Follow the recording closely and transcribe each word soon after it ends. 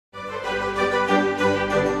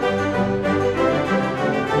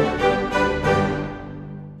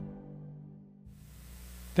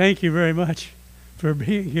Thank you very much for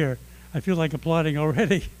being here. I feel like applauding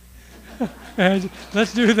already. And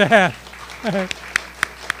let's do that.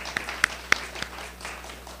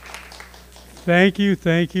 Thank you,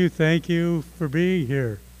 thank you, thank you for being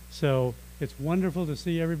here. So it's wonderful to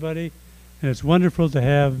see everybody, and it's wonderful to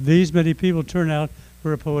have these many people turn out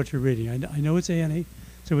for a poetry reading. I know it's Annie,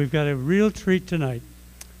 so we've got a real treat tonight,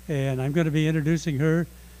 and I'm going to be introducing her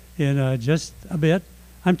in just a bit.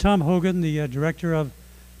 I'm Tom Hogan, the director of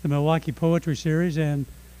the Milwaukie Poetry Series, and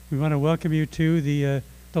we want to welcome you to the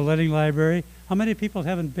Letting Library. How many people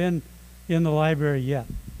haven't been in the library yet?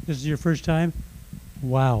 This is your first time?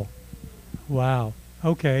 Wow. Wow.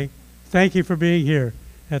 Okay. Thank you for being here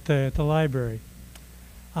at the library.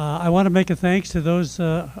 I want to make a thanks to those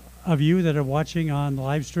of you that are watching on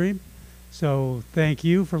live stream. So thank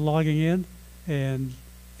you for logging in and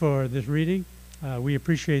for this reading. We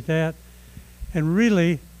appreciate that. And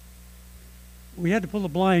really, we had to pull the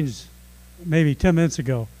blinds maybe 10 minutes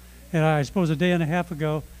ago. And I suppose a day and a half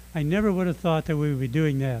ago, I never would have thought that we would be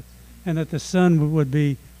doing that and that the sun would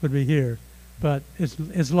be here. But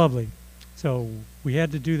it's lovely. So we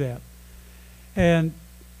had to do that. And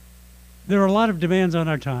there are a lot of demands on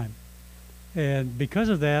our time. And because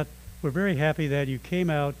of that, we're very happy that you came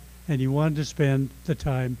out and you wanted to spend the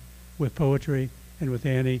time with poetry and with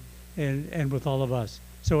Annie and with all of us.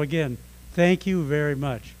 So again, thank you very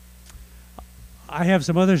much. I have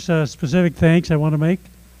some other specific thanks I want to make.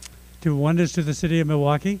 One is to the city of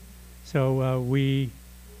Milwaukie. So we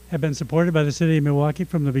have been supported by the city of Milwaukie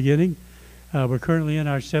from the beginning. We're currently in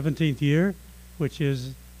our 17th year, which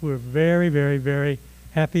is, we're very, very, very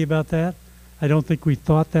happy about that. I don't think we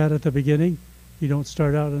thought that at the beginning. You don't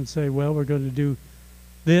start out and say, well, we're going to do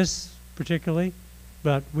this particularly,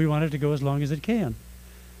 but we want it to go as long as it can.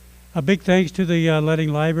 A big thanks to the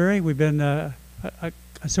Letting Library. We've been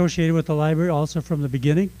associated with the library also from the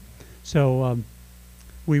beginning. So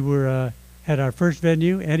we were at our first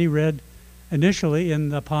venue. Annie read initially in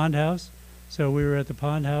the Pond House. So we were at the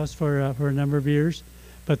Pond House for a number of years.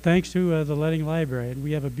 But thanks to the Letting Library, and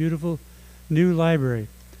we have a beautiful new library.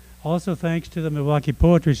 Also thanks to the Milwaukie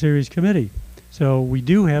Poetry Series Committee. So we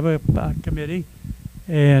do have a committee,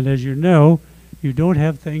 and as you know, you don't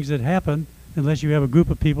have things that happen unless you have a group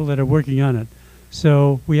of people that are working on it.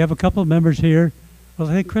 So we have a couple of members here. Well,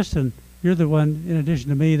 I think Kristen, you're the one in addition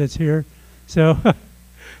to me that's here. So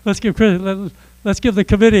let's give the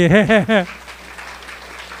committee a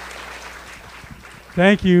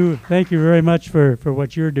Thank you very much for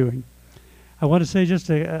what you're doing. I want to say just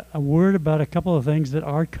a word about a couple of things that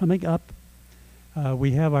are coming up.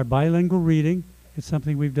 We have our bilingual reading. It's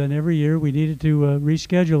something we've done every year. We needed to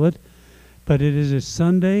reschedule it, but it is a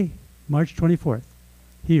Sunday, March 24th,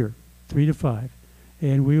 here, 3 to 5.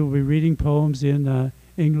 And we will be reading poems in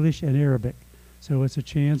English and Arabic. So it's a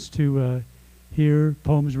chance to hear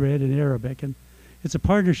poems read in Arabic. And it's a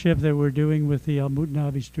partnership that we're doing with the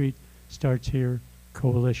Al-Mutnabi Street Starts Here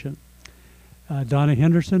Coalition. Donna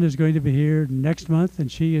Henderson is going to be here next month, and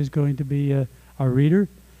she is going to be our reader.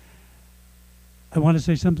 I want to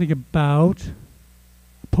say something about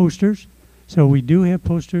posters. So we do have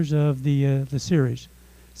posters of the series.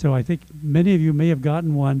 So I think many of you may have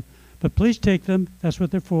gotten one, but please take them. That's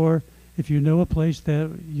what they're for. If you know a place that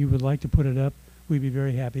you would like to put it up, we'd be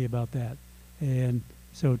very happy about that. And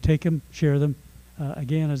so take them, share them.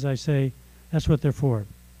 Again, as I say, that's what they're for.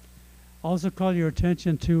 Also call your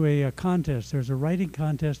attention to a contest. There's a writing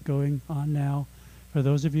contest going on now for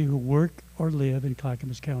those of you who work or live in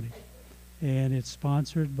Clackamas County. And it's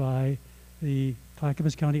sponsored by the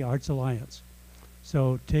Clackamas County Arts Alliance.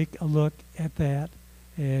 So take a look at that,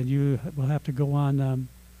 and you will have to go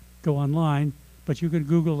online, but you can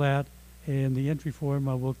Google that, and the entry form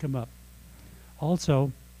will come up.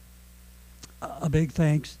 Also, a big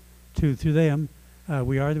thanks to them.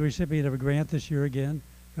 We are the recipient of a grant this year again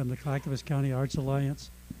from the Clackamas County Arts Alliance,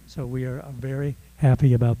 so we are very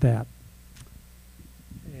happy about that.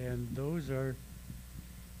 And those are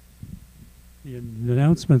the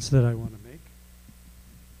announcements that I want to make.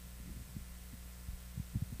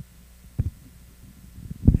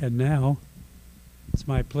 And now, it's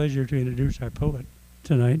my pleasure to introduce our poet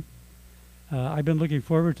tonight. I've been looking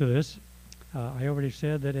forward to this. I already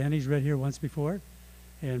said that Annie's read here once before,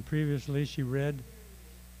 and previously she read.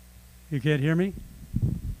 You can't hear me?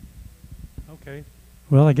 Okay.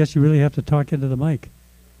 Well, I guess you really have to talk into the mic.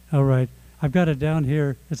 All right. I've got it down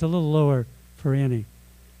here. It's a little lower for Annie.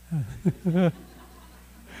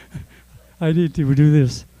 I need to do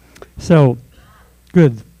this. So,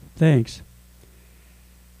 good. Thanks.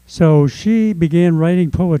 So she began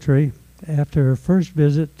writing poetry after her first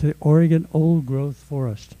visit to Oregon old-growth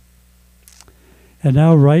forest. and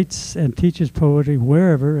now writes and teaches poetry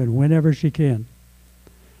wherever and whenever she can.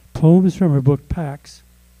 Poems from her book Pax,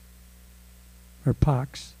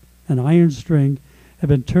 an iron string, have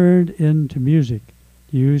been turned into music,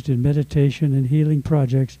 used in meditation and healing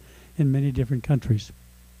projects in many different countries,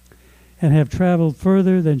 and have traveled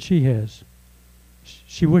further than she has.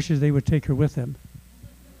 She wishes they would take her with them.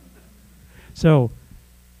 So,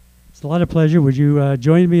 it's a lot of pleasure. Would you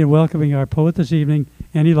join me in welcoming our poet this evening,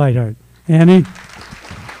 Annie Lighthart. Annie?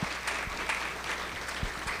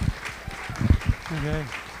 Okay.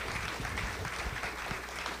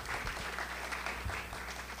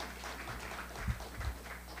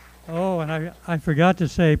 Oh, and I forgot to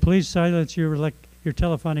say, please silence your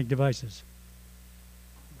telephonic devices.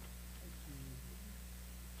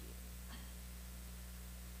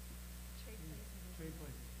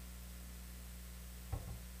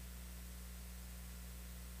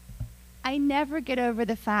 I never get over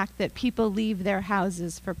the fact that people leave their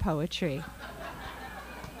houses for poetry.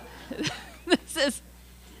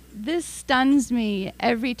 This stuns me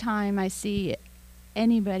every time I see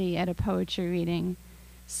anybody at a poetry reading.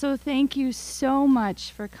 So thank you so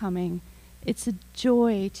much for coming. It's a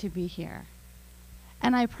joy to be here.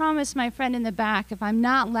 And I promise my friend in the back, if I'm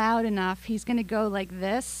not loud enough, he's going to go like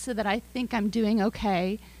this so that I think I'm doing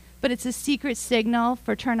okay. But it's a secret signal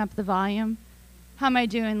for turn up the volume. How am I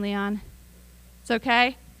doing, Leon? It's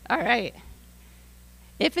okay? All right.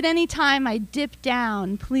 If at any time I dip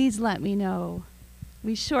down, please let me know.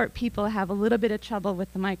 We short people have a little bit of trouble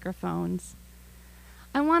with the microphones.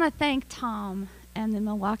 I want to thank Tom and the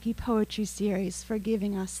Milwaukie Poetry Series for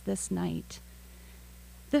giving us this night.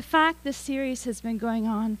 The fact the series has been going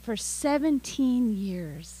on for 17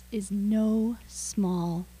 years is no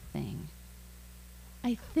small thing.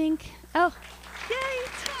 I think, oh, yay,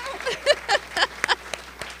 Tom!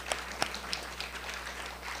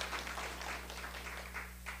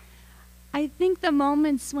 I think the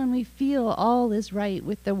moments when we feel all is right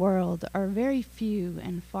with the world are very few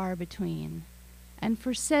and far between. And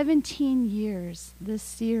for 17 years, this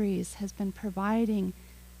series has been providing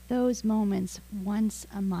those moments once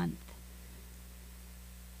a month.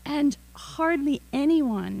 And hardly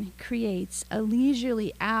anyone creates a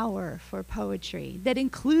leisurely hour for poetry that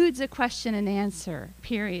includes a question and answer,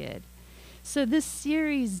 period. So this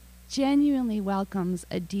series genuinely welcomes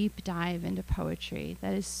a deep dive into poetry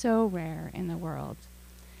that is so rare in the world.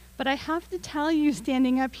 But I have to tell you,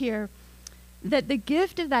 standing up here, that the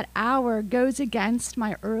gift of that hour goes against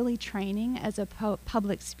my early training as a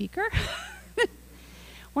public speaker.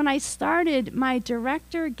 When I started, my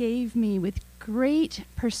director gave me with great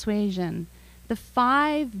persuasion the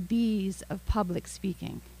 5 B's of public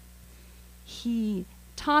speaking. He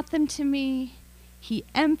taught them to me, he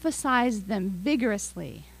emphasized them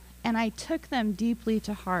vigorously, and I took them deeply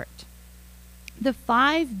to heart. The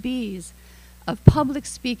 5 B's of public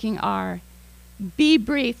speaking are: be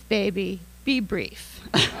brief, baby, be brief.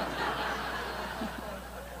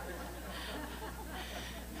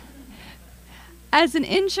 As an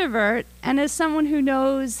introvert and as someone who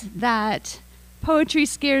knows that poetry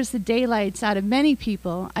scares the daylights out of many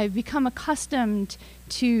people, I've become accustomed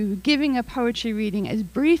to giving a poetry reading as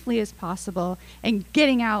briefly as possible and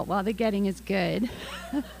getting out while the getting is good.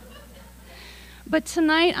 But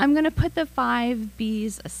tonight, I'm going to put the 5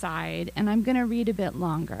 B's aside, and I'm going to read a bit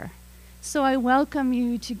longer. So I welcome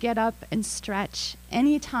you to get up and stretch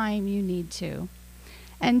anytime you need to,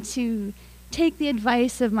 and to take the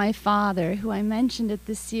advice of my father, who I mentioned at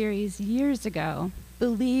this series years ago,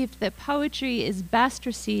 believed that poetry is best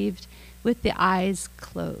received with the eyes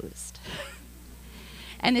closed.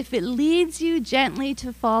 And if it leads you gently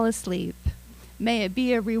to fall asleep, may it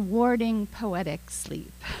be a rewarding poetic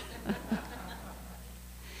sleep.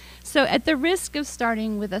 So at the risk of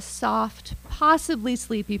starting with a soft, possibly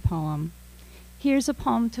sleepy poem, here's a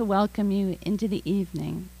poem to welcome you into the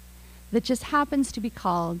evening that just happens to be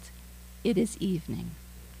called It Is Evening.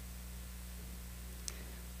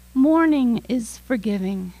 Morning is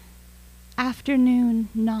forgiving, afternoon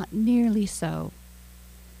not nearly so,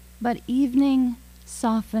 but evening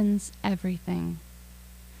softens everything,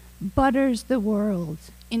 butters the world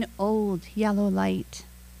in old yellow light,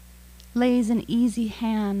 lays an easy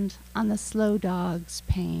hand on the slow dog's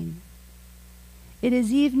pain. It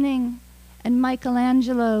is evening, and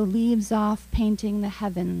Michelangelo leaves off painting the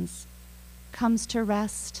heavens, comes to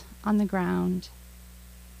rest on the ground.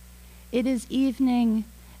 It is evening,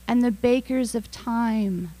 and the bakers of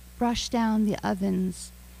time brush down the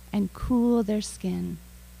ovens and cool their skin.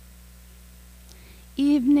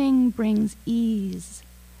 Evening brings ease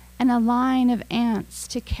and a line of ants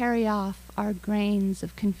to carry off our grains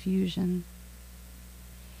of confusion.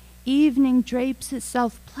 Evening drapes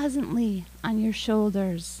itself pleasantly on your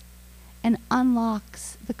shoulders and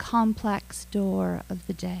unlocks the complex door of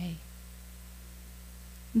the day.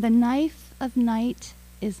 The knife of night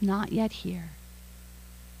is not yet here.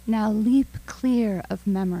 Now leap clear of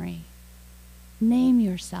memory. Name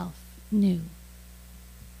yourself new.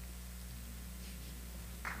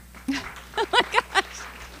 Oh my gosh.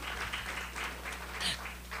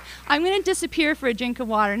 I'm going to disappear for a drink of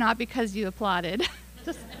water, not because you applauded.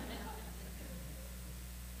 Just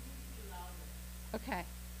okay.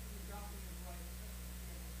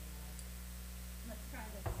 Let's try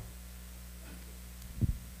this.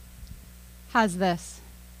 How's this?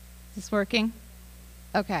 Is this working?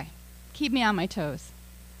 Okay. Keep me on my toes.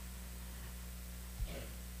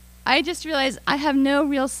 I just realized I have no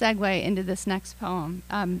real segue into this next poem.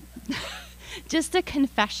 Just a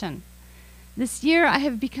confession. This year I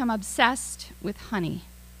have become obsessed with honey.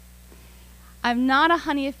 I'm not a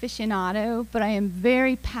honey aficionado, but I am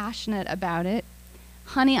very passionate about it.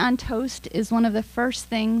 Honey on toast is one of the first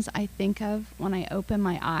things I think of when I open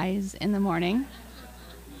my eyes in the morning.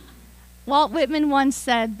 Walt Whitman once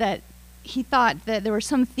said that he thought that there were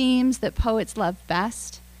some themes that poets loved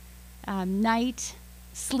best: night,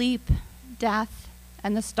 sleep, death,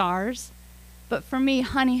 and the stars. But for me,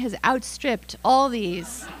 honey has outstripped all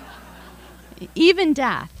these, even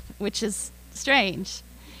death, which is strange.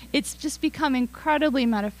 It's just become incredibly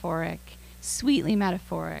metaphoric, sweetly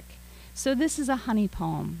metaphoric. So this is a honey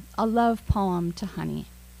poem, a love poem to honey.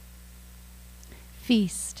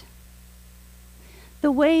 Feast.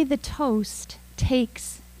 The way the toast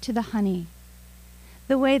takes to the honey,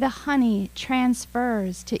 the way the honey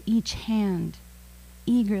transfers to each hand,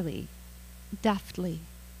 eagerly, deftly.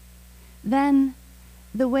 Then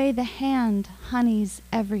the way the hand honeys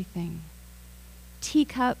everything: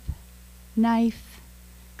 teacup, knife,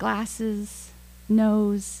 glasses,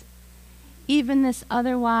 nose, even this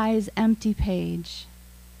otherwise empty page.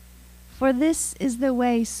 For this is the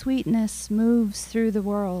way sweetness moves through the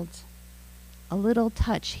world. A little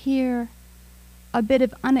touch here, a bit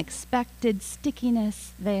of unexpected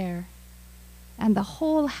stickiness there, and the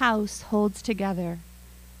whole house holds together,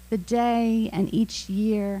 the day and each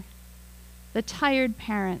year, the tired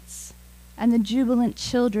parents and the jubilant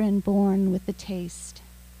children born with the taste.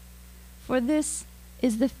 For this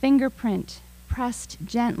is the fingerprint pressed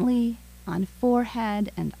gently on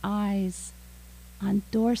forehead and eyes, on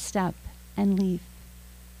doorstep and leaf.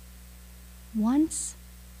 Once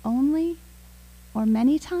only, or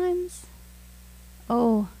many times?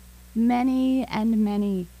 Oh, many and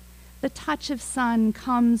many. The touch of sun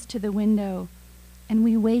comes to the window, and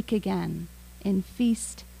we wake again in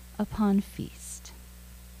feast upon feast.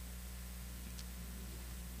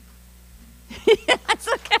 That's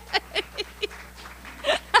okay.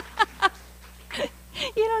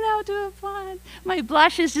 You don't have to applaud. My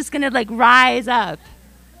blush is just going to rise up.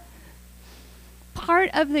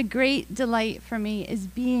 Part of the great delight for me is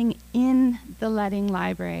being in the Letting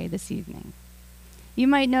Library this evening. You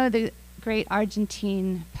might know the great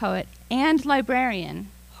Argentine poet and librarian,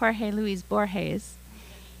 Jorge Luis Borges.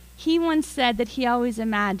 He once said that he always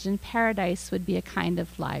imagined paradise would be a kind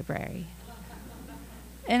of library.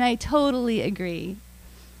 And I totally agree.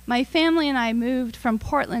 My family and I moved from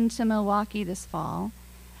Portland to Milwaukie this fall,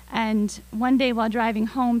 and one day while driving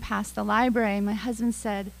home past the library, my husband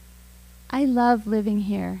said, "I love living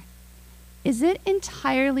here. Is it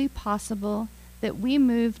entirely possible that we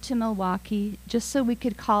moved to Milwaukie just so we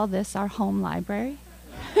could call this our home library?"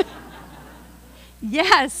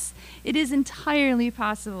 Yes, it is entirely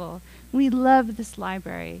possible. We love this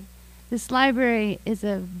library. This library is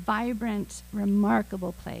a vibrant,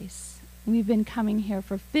 remarkable place. We've been coming here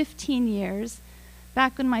for 15 years,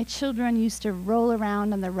 back when my children used to roll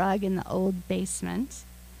around on the rug in the old basement.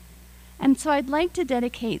 And so I'd like to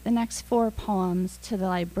dedicate the next 4 poems to the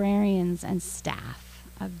librarians and staff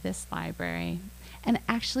of this library, and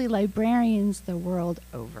actually librarians the world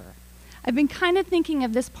over. I've been kind of thinking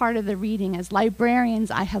of this part of the reading as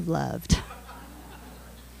librarians I have loved.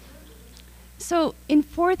 So in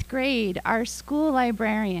 4th grade, our school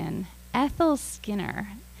librarian, Ethel Skinner,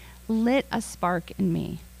 lit a spark in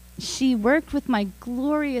me. She worked with my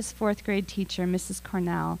glorious 4th grade teacher, Mrs.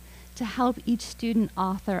 Cornell, to help each student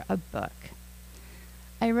author a book.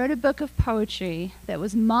 I wrote a book of poetry that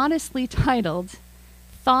was modestly titled,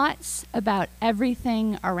 Thoughts About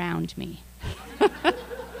Everything Around Me.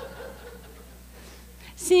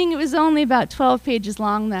 Seeing it was only about 12 pages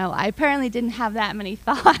long, though, I apparently didn't have that many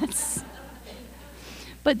thoughts.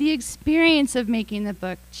 But the experience of making the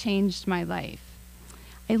book changed my life.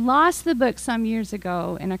 I lost the book some years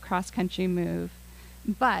ago in a cross-country move,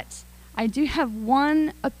 but I do have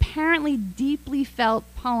one apparently deeply felt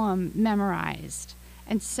poem memorized.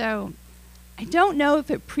 And so I don't know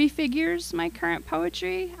if it prefigures my current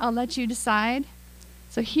poetry. I'll let you decide.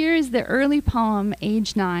 So here is the early poem,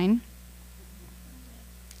 age 9.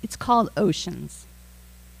 It's called Oceans.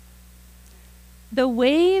 The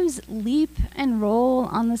waves leap and roll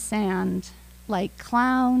on the sand like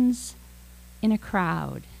clowns in a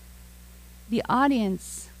crowd. The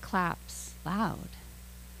audience claps loud.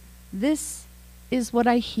 This is what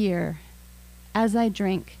I hear as I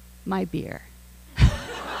drink my beer.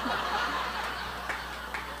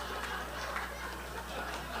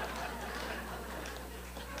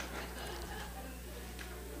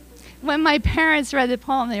 When my parents read the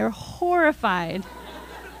poem, they were horrified.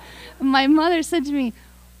 My mother said to me,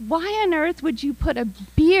 "Why on earth would you put a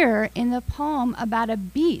beer in the poem about a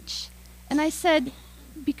beach?" And I said,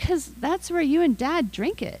 "Because that's where you and Dad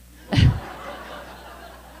drink it."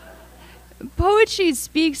 Poetry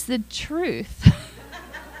speaks the truth.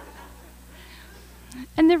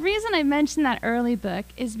 And the reason I mentioned that early book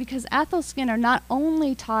is because Ethel Skinner not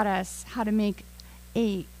only taught us how to make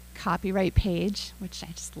a copyright page, which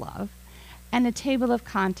I just love, and a table of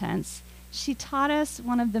contents, she taught us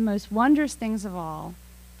one of the most wondrous things of all,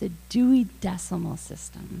 the Dewey Decimal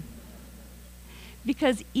System.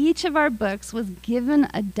 Because each of our books was given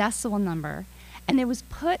a decimal number, and it was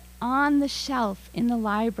put on the shelf in the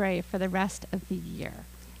library for the rest of the year,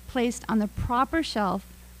 placed on the proper shelf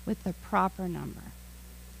with the proper number.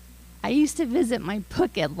 I used to visit my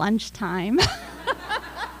book at lunchtime.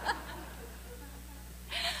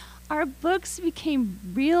 Our books became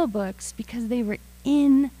real books because they were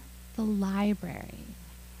in the library.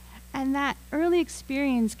 And that early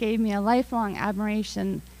experience gave me a lifelong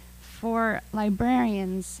admiration for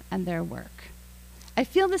librarians and their work. I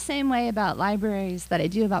feel the same way about libraries that I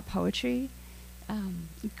do about poetry.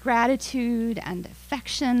 Gratitude and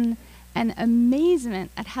affection and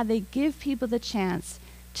amazement at how they give people the chance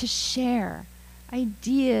to share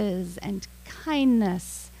ideas and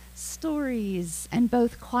kindness, stories, and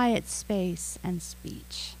both quiet space and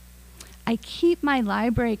speech. I keep my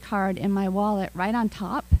library card in my wallet right on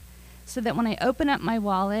top so that when I open up my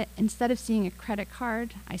wallet, instead of seeing a credit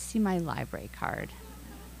card, I see my library card.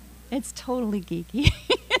 It's totally geeky.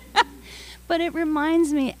 But it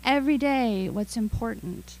reminds me every day what's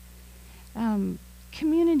important.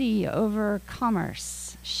 Community over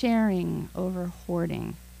commerce, sharing over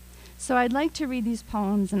hoarding. So I'd like to read these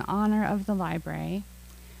poems in honor of the library,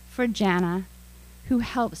 for Jana, who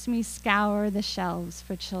helps me scour the shelves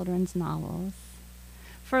for children's novels,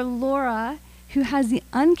 for Laura, who has the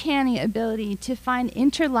uncanny ability to find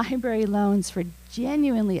interlibrary loans for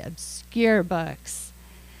genuinely obscure books,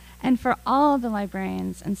 and for all the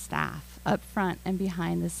librarians and staff up front and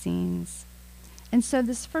behind the scenes. And so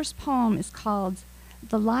this first poem is called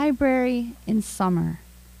The Library in Summer.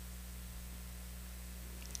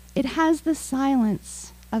 It has the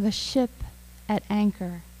silence of a ship at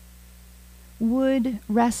anchor, wood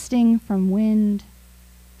resting from wind,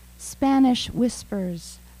 Spanish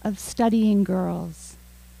whispers of studying girls,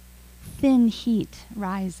 thin heat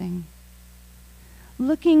rising.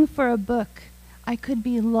 Looking for a book, I could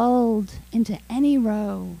be lulled into any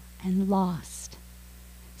row and lost,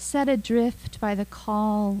 set adrift by the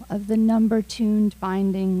call of the number-tuned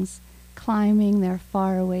bindings climbing their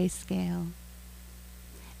faraway scale.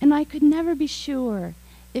 And I could never be sure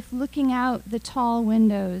if looking out the tall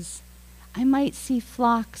windows, I might see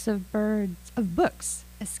flocks of books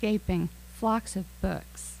escaping, flocks of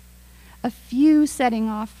books, a few setting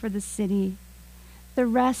off for the city, the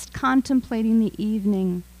rest contemplating the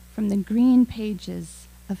evening from the green pages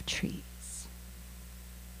of trees.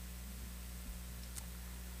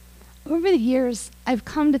 Over the years, I've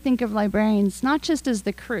come to think of librarians not just as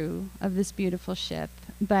the crew of this beautiful ship,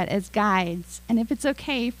 but as guides, and if it's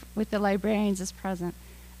okay with the librarians as present,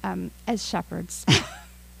 as shepherds.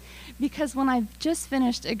 Because when I've just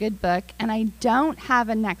finished a good book and I don't have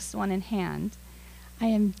a next one in hand, I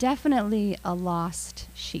am definitely a lost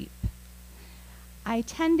sheep. I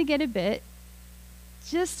tend to get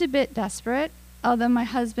just a bit desperate, although my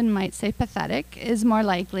husband might say pathetic is more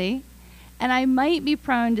likely. And I might be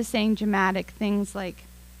prone to saying dramatic things like,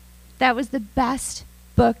 that was the best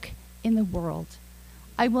book in the world.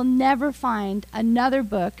 I will never find another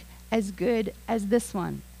book as good as this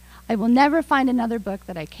one. I will never find another book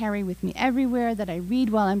that I carry with me everywhere, that I read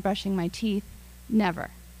while I'm brushing my teeth.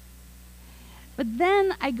 Never. But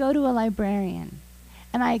then I go to a librarian,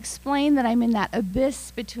 and I explain that I'm in that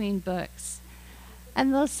abyss between books.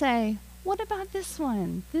 And they'll say, what about this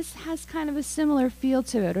one? This has kind of a similar feel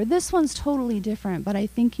to it. Or this one's totally different, but I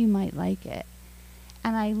think you might like it.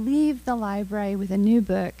 and I leave the library with a new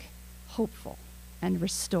book, hopeful and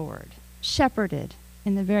restored, shepherded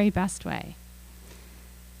in the very best way.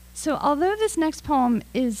 So although this next poem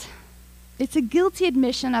it's a guilty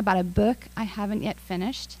admission about a book I haven't yet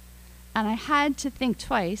finished, and I had to think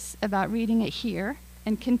twice about reading it here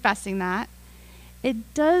and confessing that,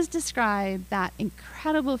 it does describe that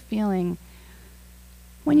incredible feeling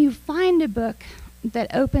when you find a book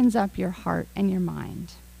that opens up your heart and your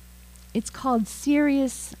mind. It's called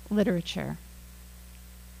serious literature.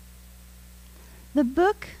 The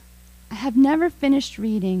book I have never finished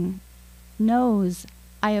reading knows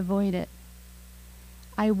I avoid it.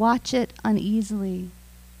 I watch it uneasily.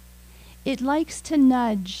 It likes to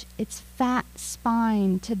nudge its fat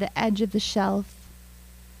spine to the edge of the shelf,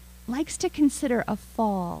 likes to consider a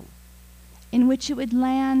fall in which it would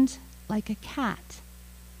land like a cat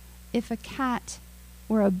if a cat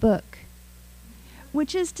were a book,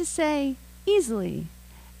 which is to say, easily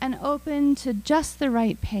and open to just the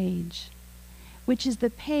right page, which is the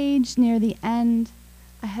page near the end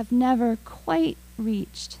I have never quite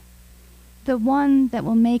reached, the one that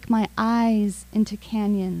will make my eyes into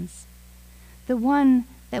canyons, the one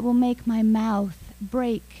that will make my mouth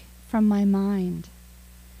break from my mind,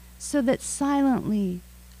 so that silently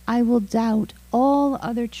I will doubt all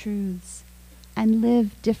other truths and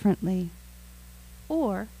live differently.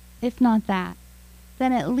 Or, if not that,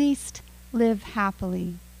 then at least live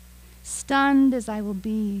happily, stunned as I will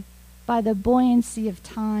be by the buoyancy of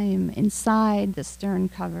time inside the stern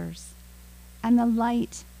covers, and the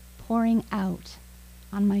light pouring out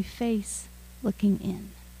on my face looking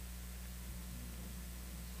in.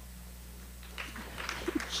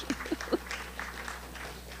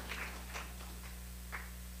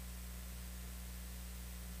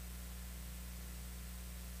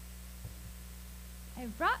 I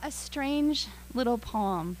brought a strange little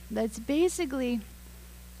poem that's basically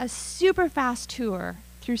a super fast tour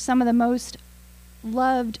through some of the most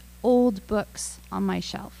loved old books on my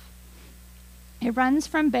shelf. It runs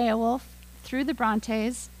from Beowulf through the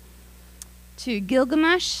Brontes to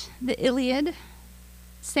Gilgamesh, the Iliad,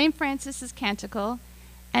 St. Francis's Canticle,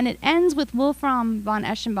 and it ends with Wolfram von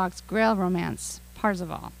Eschenbach's Grail romance,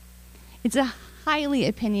 Parzival. It's a highly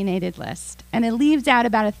opinionated list, and it leaves out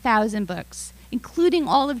about 1,000 books, including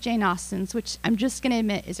all of Jane Austen's, which I'm just going to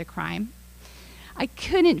admit is a crime. I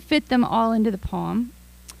couldn't fit them all into the poem,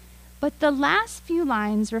 but the last few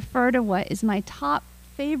lines refer to what is my top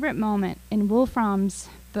favorite moment in Wolfram's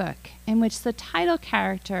book, in which the title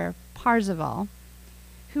character, Parzival,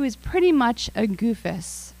 who is pretty much a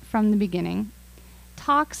goofus from the beginning,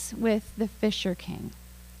 talks with the Fisher King.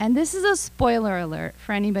 And this is a spoiler alert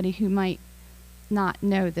for anybody who might not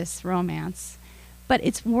know this romance, but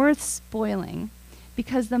it's worth spoiling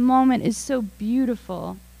because the moment is so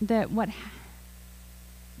beautiful that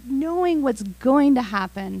knowing what's going to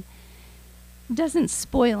happen doesn't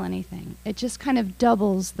spoil anything. It just kind of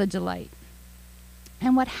doubles the delight.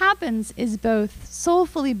 And what happens is both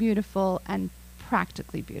soulfully beautiful and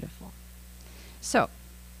practically beautiful. So,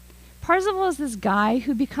 Parzival is this guy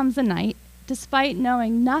who becomes a knight despite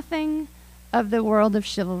knowing nothing of the world of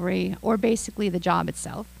chivalry or basically the job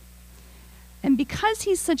itself. And because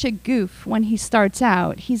he's such a goof when he starts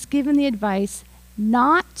out, he's given the advice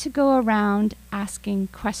not to go around asking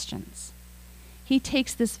questions. He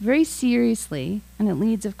takes this very seriously, and it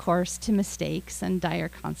leads, of course, to mistakes and dire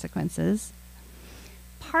consequences.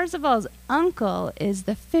 Parzival's uncle is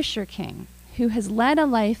the Fisher King, who has led a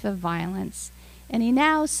life of violence, and he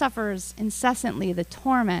now suffers incessantly the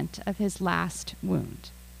torment of his last wound.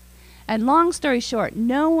 And long story short,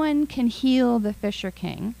 no one can heal the Fisher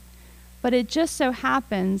King, but it just so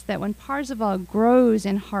happens that when Parzival grows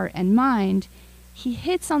in heart and mind, he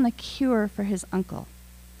hits on the cure for his uncle.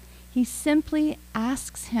 He simply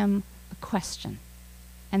asks him a question,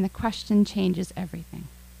 and the question changes everything.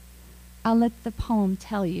 I'll let the poem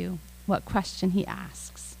tell you what question he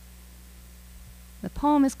asks. The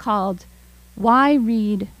poem is called Why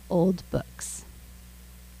Read Old Books?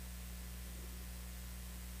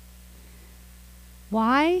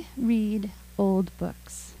 Why read old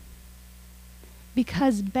books?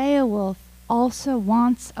 Because Beowulf also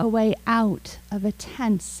wants a way out of a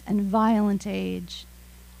tense and violent age,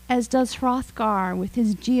 as does Hrothgar with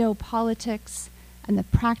his geopolitics and the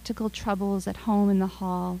practical troubles at home in the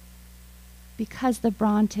hall. Because the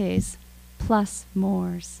Brontes plus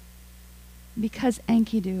Moors. Because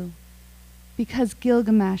Enkidu. Because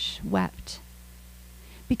Gilgamesh wept.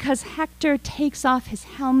 Because Hector takes off his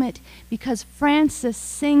helmet. Because Francis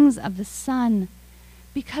sings of the sun.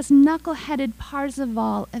 Because knuckle-headed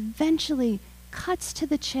Parzival eventually cuts to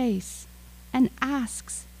the chase and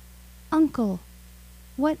asks, Uncle,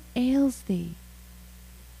 what ails thee?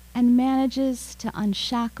 And manages to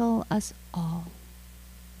unshackle us all.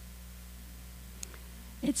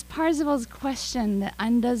 It's Parzival's question that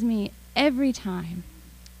undoes me every time.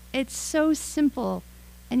 It's so simple,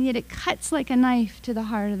 and yet it cuts like a knife to the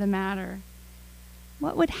heart of the matter.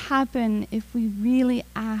 What would happen if we really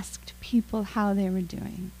asked people how they were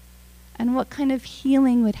doing? And what kind of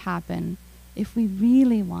healing would happen if we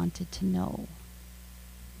really wanted to know?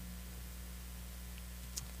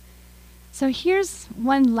 So here's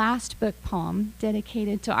one last book poem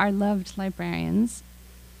dedicated to our loved librarians.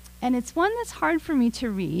 And it's one that's hard for me to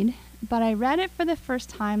read, but I read it for the first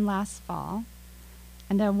time last fall,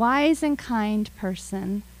 and a wise and kind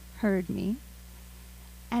person heard me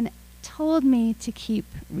and told me to keep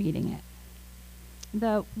reading it.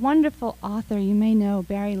 The wonderful author you may know,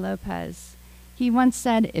 Barry Lopez, he once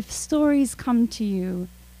said, if stories come to you,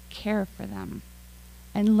 care for them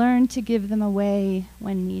and learn to give them away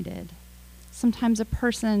when needed. Sometimes a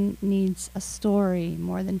person needs a story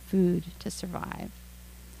more than food to survive.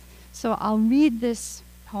 So I'll read this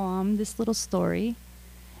poem, this little story.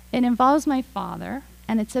 It involves my father,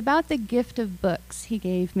 and it's about the gift of books he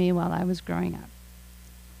gave me while I was growing up.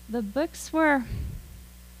 The books were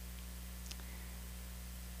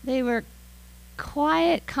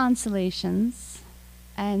quiet consolations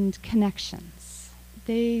and connections.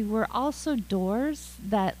 They were also doors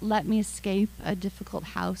that let me escape a difficult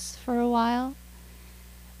house for a while.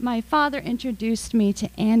 My father introduced me to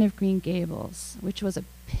Anne of Green Gables, which was a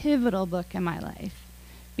pivotal book in my life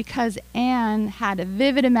because Anne had a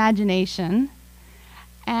vivid imagination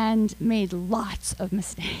and made lots of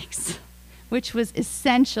mistakes, which was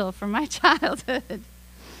essential for my childhood.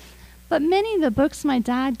 But many of the books my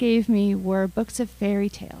dad gave me were books of fairy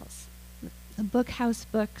tales. The Bookhouse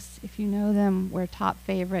books, if you know them, were top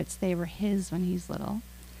favorites. They were his when he's little.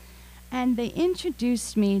 And they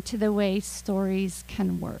introduced me to the way stories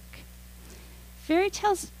can work. Fairy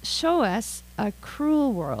tales show us a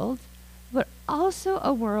cruel world, but also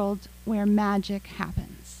a world where magic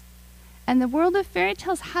happens. And the world of fairy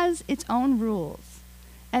tales has its own rules.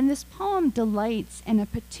 And this poem delights in a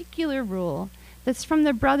particular rule that's from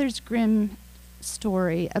the Brothers Grimm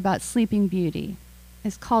story about Sleeping Beauty.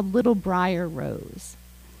 It's called Little Briar Rose.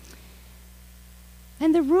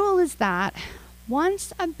 And the rule is that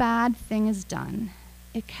once a bad thing is done,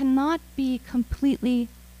 it cannot be completely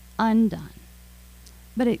undone,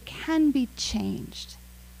 but it can be changed.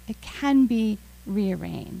 It can be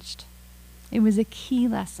rearranged. It was a key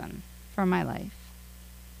lesson for my life.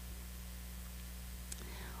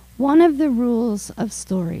 One of the rules of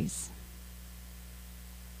stories.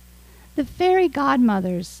 The fairy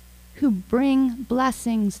godmothers who bring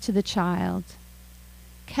blessings to the child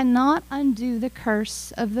cannot undo the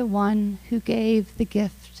curse of the one who gave the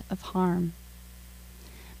gift of harm.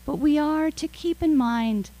 But we are to keep in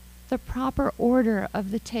mind the proper order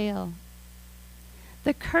of the tale.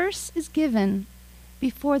 The curse is given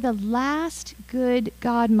before the last good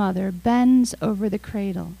godmother bends over the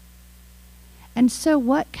cradle. And so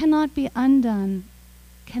what cannot be undone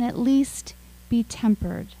can at least be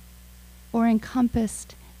tempered or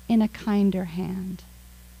encompassed in a kinder hand.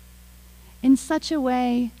 In such a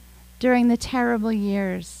way, during the terrible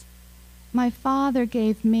years, my father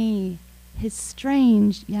gave me, his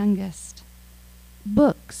strange youngest,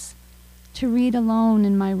 books to read alone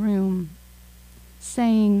in my room,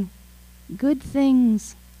 saying, good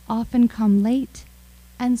things often come late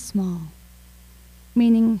and small,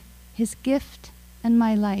 meaning his gift and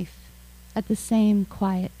my life at the same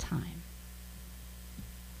quiet time.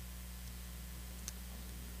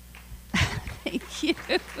 Thank you.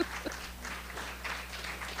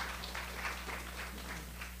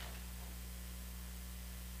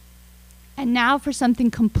 And now for something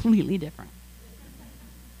completely different.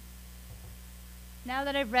 Now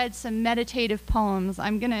that I've read some meditative poems,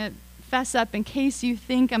 I'm going to fess up in case you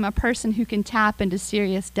think I'm a person who can tap into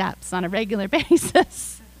serious depths on a regular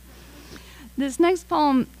basis. This next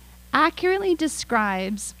poem accurately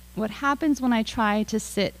describes what happens when I try to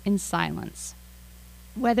sit in silence.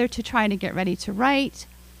 Whether to try to get ready to write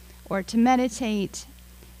or to meditate,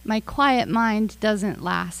 my quiet mind doesn't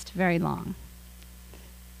last very long.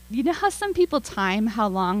 You know how some people time how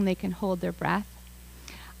long they can hold their breath?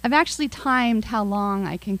 I've actually timed how long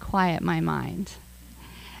I can quiet my mind.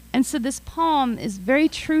 And so this poem is very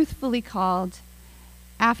truthfully called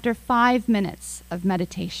After 5 Minutes of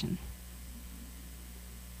Meditation.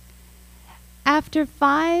 After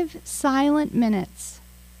 5 silent minutes,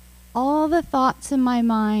 all the thoughts in my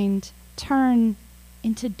mind turn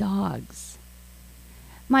into dogs.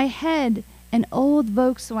 My head, an old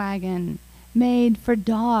Volkswagen made for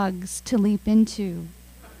dogs to leap into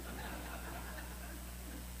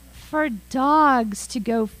for dogs to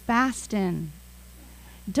go fast in.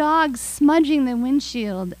 Dogs smudging the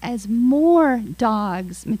windshield as more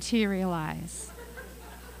dogs materialize.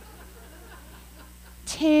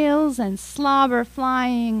 Tails and slobber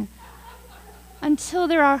flying until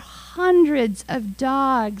there are hundreds of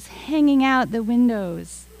dogs hanging out the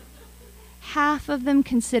windows, half of them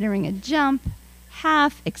considering a jump,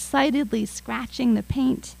 half excitedly scratching the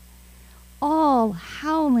paint, all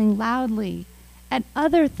howling loudly at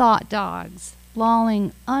other thought dogs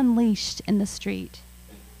lolling unleashed in the street.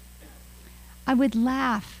 I would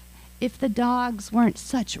laugh if the dogs weren't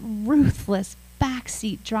such ruthless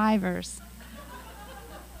backseat drivers.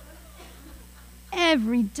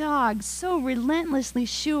 Every dog so relentlessly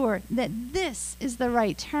sure that this is the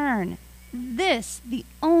right turn, this the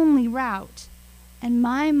only route, and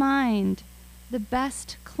my mind the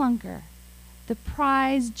best clunker, the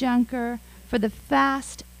prize junker for the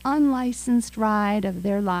fast, unlicensed ride of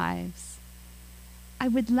their lives. I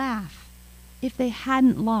would laugh if they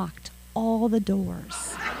hadn't locked all the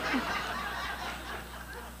doors.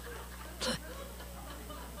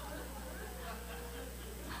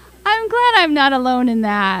 I'm glad I'm not alone in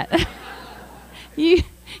that.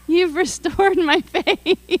 You've restored my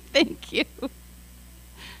faith. Thank you.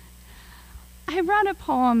 I brought a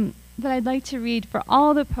poem that I'd like to read for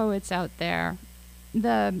all the poets out there,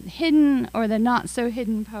 the hidden or the not so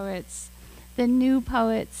hidden poets, the new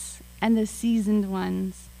poets and the seasoned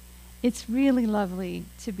ones. It's really lovely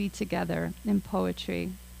to be together in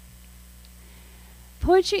poetry.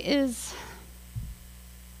 Poetry is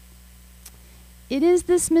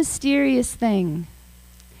this mysterious thing.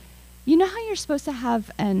 You know how you're supposed to have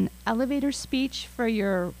an elevator speech for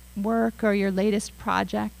your work or your latest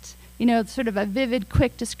project? You know, sort of a vivid,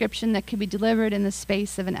 quick description that can be delivered in the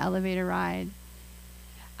space of an elevator ride.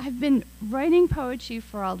 I've been writing poetry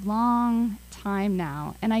for a long time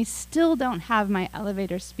now, and I still don't have my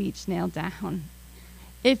elevator speech nailed down.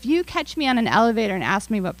 If you catch me on an elevator and ask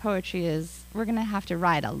me what poetry is, we're going to have to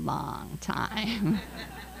ride a long time.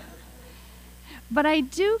 But I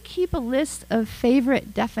do keep a list of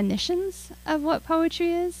favorite definitions of what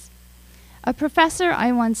poetry is. A professor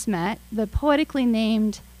I once met, the poetically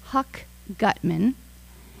named Huck Gutman,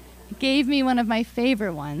 gave me one of my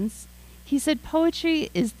favorite ones. He said poetry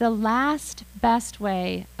is the last best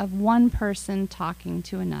way of one person talking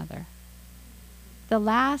to another. The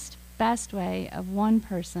last best way of one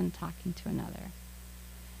person talking to another.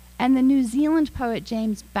 And the New Zealand poet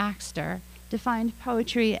James Baxter defined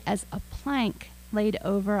poetry as a plank laid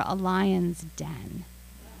over a lion's den,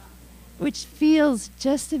 which feels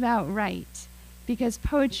just about right, because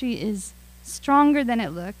poetry is stronger than it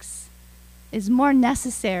looks, is more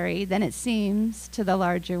necessary than it seems to the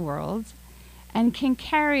larger world, and can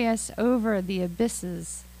carry us over the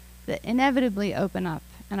abysses that inevitably open up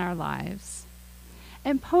in our lives.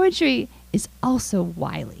 And poetry is also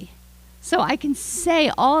wily. So I can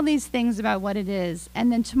say all these things about what it is,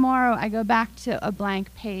 and then tomorrow I go back to a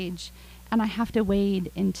blank page and I have to wade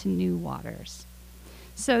into new waters.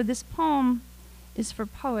 So this poem is for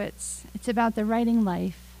poets. It's about the writing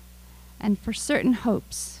life and for certain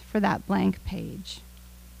hopes for that blank page.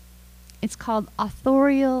 It's called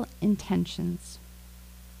Authorial Intentions.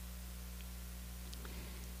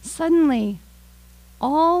 Suddenly,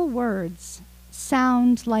 all words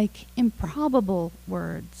sound like improbable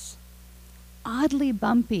words, oddly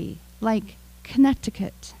bumpy, like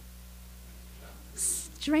Connecticut,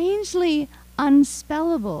 strangely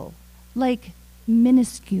unspellable, like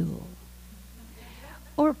minuscule,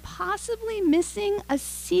 or possibly missing a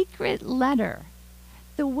secret letter,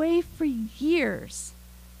 the way for years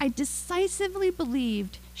I decisively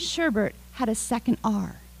believed Sherbert had a second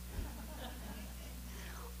R.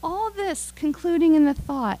 All this concluding in the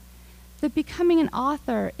thought that becoming an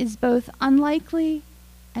author is both unlikely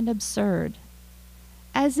and absurd,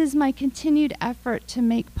 as is my continued effort to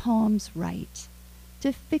make poems right,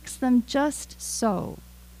 to fix them just so,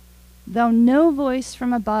 though no voice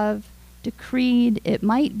from above decreed it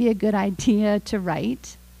might be a good idea to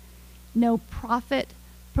write, no prophet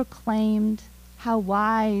proclaimed how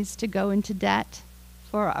wise to go into debt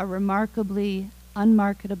for a remarkably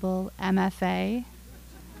unmarketable MFA.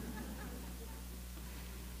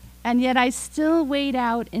 And yet I still wade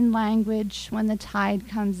out in language when the tide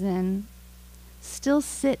comes in, still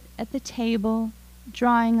sit at the table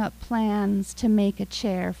drawing up plans to make a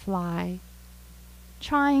chair fly,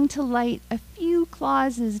 trying to light a few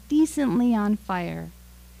clauses decently on fire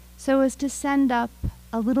so as to send up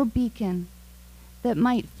a little beacon that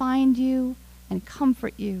might find you and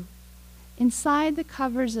comfort you inside the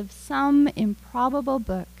covers of some improbable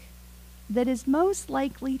book that is most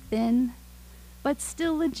likely thin, but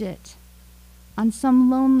still legit, on some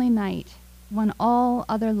lonely night when all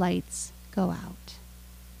other lights go out.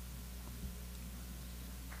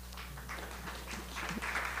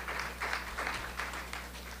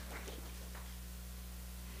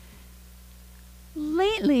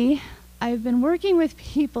 Lately, I've been working with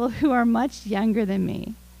people who are much younger than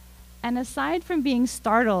me, and aside from being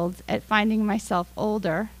startled at finding myself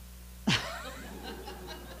older,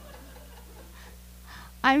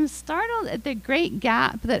 I'm startled at the great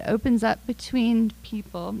gap that opens up between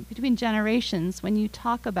people, between generations, when you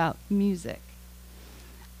talk about music.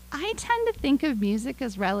 I tend to think of music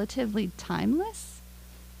as relatively timeless.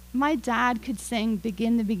 My dad could sing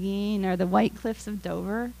Begin the Beguine or The White Cliffs of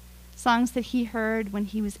Dover, songs that he heard when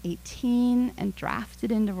he was 18 and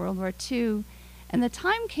drafted into World War II, and the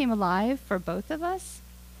time came alive for both of us,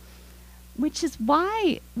 which is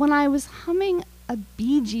why when I was humming a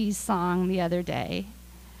Bee Gees song the other day,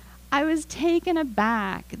 I was taken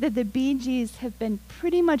aback that the Bee Gees have been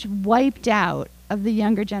pretty much wiped out of the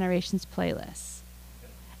younger generation's playlists.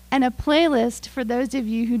 And a playlist, for those of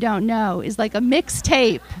you who don't know, is like a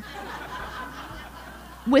mixtape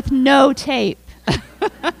with no tape.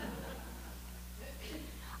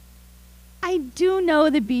 I do know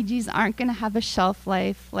the Bee Gees aren't going to have a shelf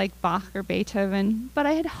life like Bach or Beethoven, but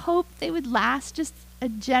I had hoped they would last just a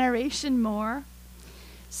generation more.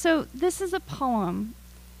 So this is a poem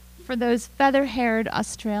for those feather-haired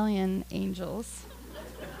Australian angels.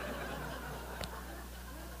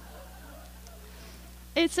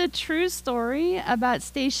 It's a true story about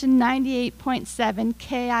station 98.7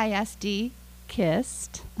 KISD,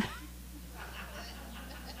 KIST,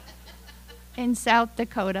 in South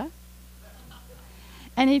Dakota.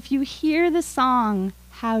 And if you hear the song,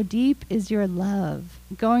 How Deep Is Your Love,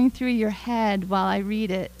 going through your head while I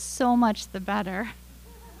read it, so much the better.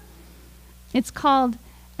 It's called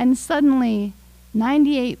And Suddenly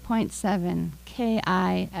 98.7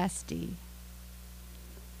 KISD.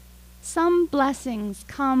 Some blessings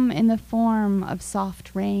come in the form of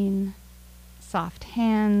soft rain, soft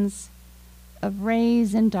hands, of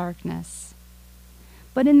rays in darkness.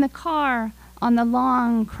 But in the car on the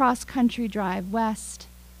long cross-country drive west,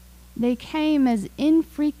 they came as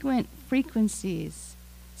infrequent frequencies,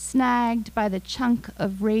 snagged by the chunk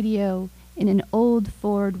of radio in an old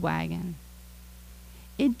Ford wagon.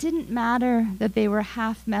 It didn't matter that they were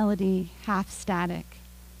half melody, half static.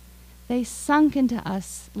 They sunk into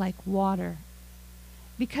us like water,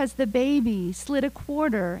 because the baby slid a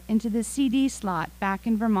quarter into the CD slot back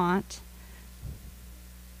in Vermont,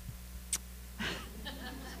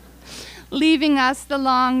 leaving us the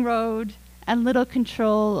long road and little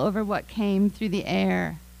control over what came through the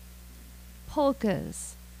air.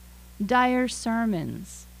 Polkas, dire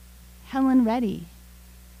sermons, Helen Reddy,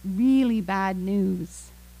 really bad news,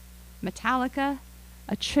 Metallica,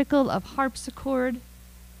 a trickle of harpsichord,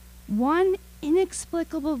 one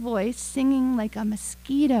inexplicable voice singing like a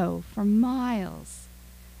mosquito for miles,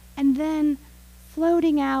 and then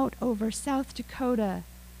floating out over South Dakota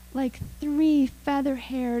like 3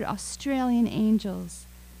 feather-haired Australian angels,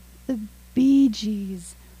 the Bee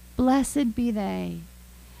Gees, blessed be they,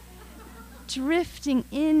 drifting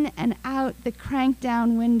in and out the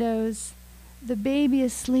crank-down windows, the baby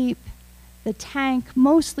asleep, the tank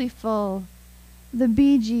mostly full, the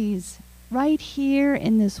Bee Gees right here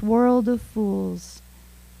in this world of fools,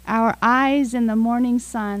 our eyes in the morning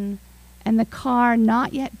sun and the car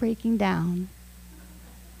not yet breaking down.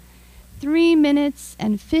 3 minutes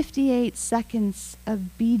and 58 seconds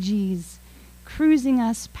of Bee Gees cruising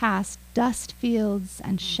us past dust fields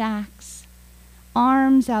and shacks,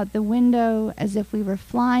 arms out the window as if we were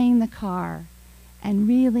flying the car and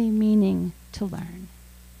really meaning to learn.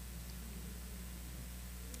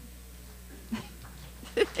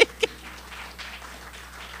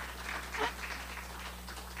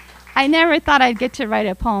 I never thought I'd get to write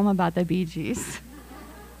a poem about the Bee Gees.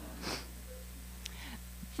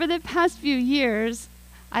 For the past few years,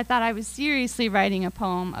 I thought I was seriously writing a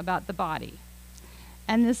poem about the body.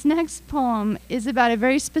 And this next poem is about a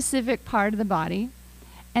very specific part of the body,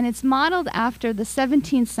 and it's modeled after the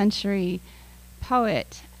 17th century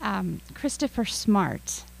poet Christopher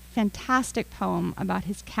Smart. Fantastic poem about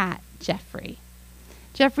his cat, Geoffrey.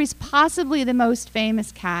 Geoffrey's possibly the most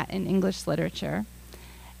famous cat in English literature.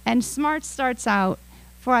 And Smart starts out,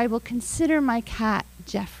 "For I will consider my cat,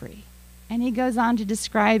 Geoffrey." And he goes on to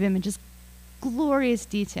describe him in just glorious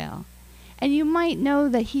detail. And you might know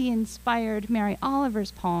that he inspired Mary Oliver's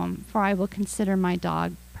poem, "For I will consider my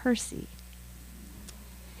dog, Percy."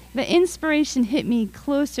 The inspiration hit me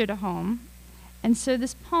closer to home, and so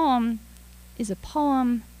this poem is a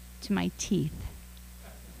poem to my teeth.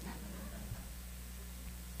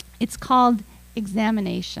 It's called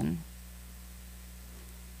examination.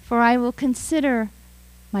 For I will consider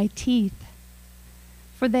my teeth,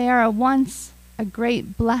 for they are once a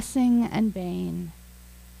great blessing and bane.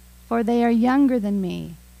 For they are younger than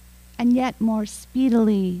me, and yet more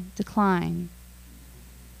speedily decline.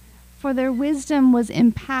 For their wisdom was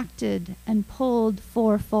impacted and pulled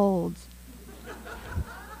fourfold.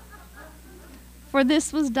 For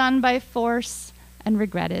this was done by force and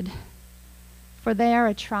regretted. For they are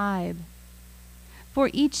a tribe. For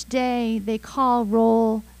each day they call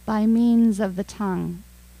roll by means of the tongue.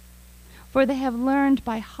 For they have learned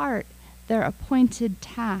by heart their appointed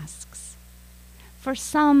tasks. For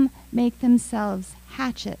some make themselves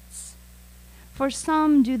hatchets. For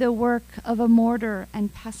some do the work of a mortar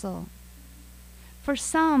and pestle. For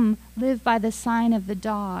some live by the sign of the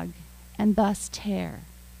dog, and thus tear.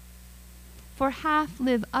 For half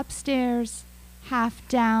live upstairs, half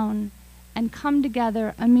down, and come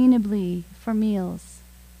together amenably for meals.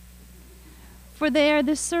 For they are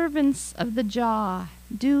the servants of the jaw,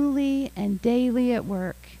 duly and daily at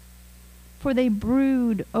work. For they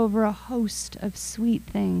brood over a host of sweet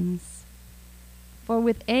things. For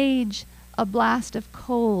with age a blast of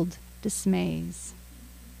cold dismays.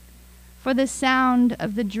 For the sound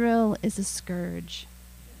of the drill is a scourge.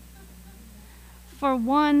 For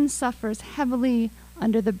one suffers heavily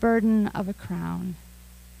under the burden of a crown.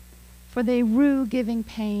 For they rue giving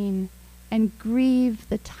pain and grieve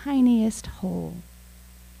the tiniest hole.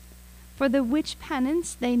 For the which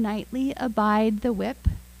penance they nightly abide the whip.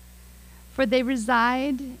 For they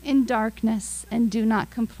reside in darkness and do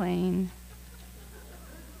not complain.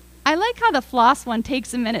 I like how the floss one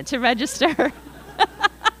takes a minute to register.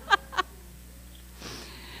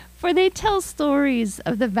 For they tell stories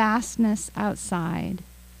of the vastness outside.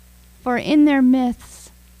 For in their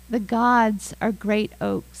myths the gods are great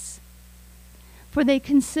oaks. For they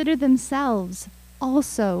consider themselves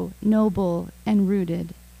also noble and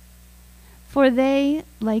rooted. For they,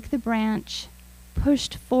 like the branch,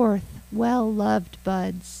 pushed forth well-loved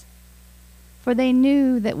buds. For they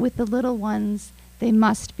knew that with the little ones they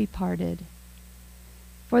must be parted.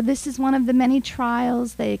 For this is one of the many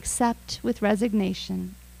trials they accept with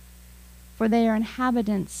resignation. For they are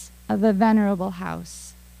inhabitants of a venerable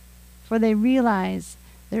house. For they realize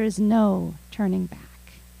there is no turning back.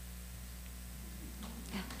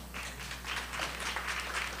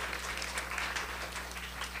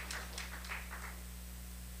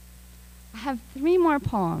 I have 3 more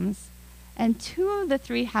poems, and 2 of the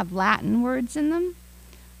 3 have Latin words in them.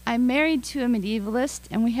 I'm married to a medievalist,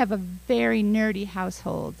 and we have a very nerdy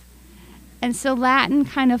household. And so Latin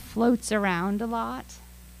kind of floats around a lot.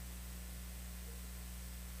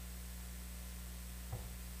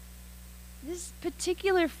 This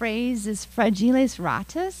particular phrase is fragiles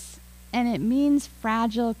ratus, and it means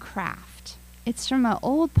fragile craft. It's from an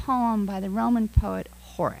old poem by the Roman poet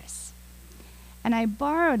Horace. And I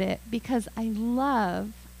borrowed it because I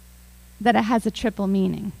love that it has a triple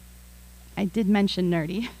meaning. I did mention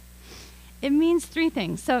nerdy. It means 3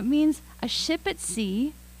 things. So it means a ship at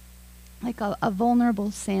sea, like a vulnerable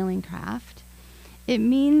sailing craft. It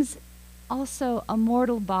means also a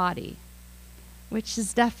mortal body, which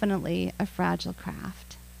is definitely a fragile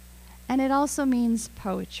craft. And it also means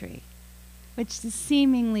poetry, which is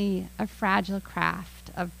seemingly a fragile craft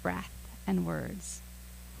of breath and words.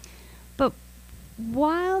 But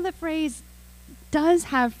while the phrase does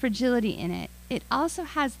have fragility in it, it also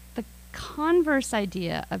has the converse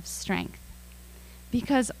idea of strength.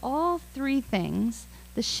 Because all 3 things,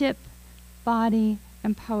 the ship, body,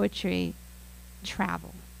 and poetry,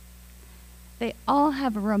 travel. They all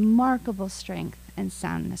have a remarkable strength and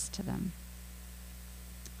soundness to them.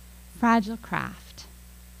 Fragile craft.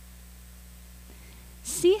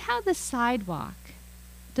 See how the sidewalk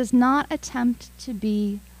does not attempt to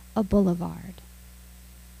be a boulevard.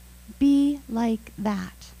 Be like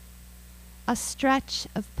that, a stretch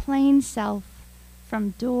of plain self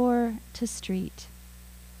from door to street.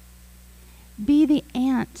 Be the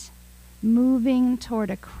ant moving toward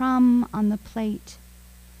a crumb on the plate,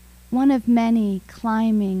 one of many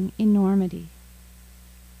climbing enormity.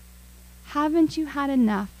 Haven't you had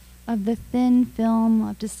enough of the thin film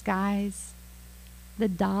of disguise, the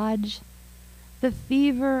dodge, the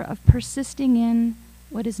fever of persisting in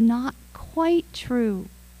what is not quite true,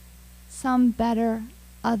 some better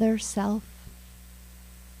other self?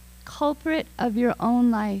 Culprit of your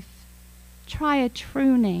own life, try a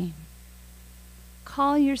true name.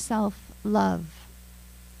 Call yourself love.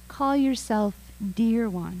 Call yourself dear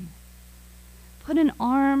one. Put an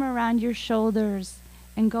arm around your shoulders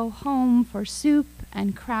and go home for soup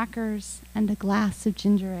and crackers and a glass of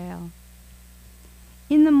ginger ale.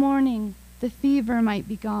 In the morning, the fever might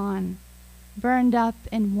be gone, burned up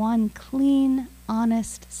in one clean,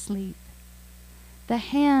 honest sleep. The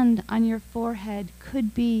hand on your forehead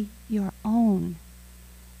could be your own,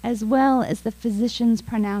 as well as the physician's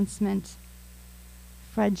pronouncement,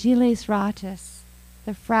 fragiles ratus,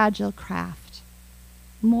 the fragile craft,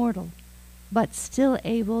 mortal, but still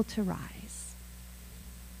able to rise.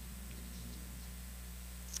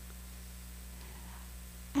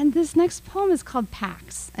 And this next poem is called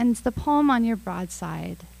Pax, and it's the poem on your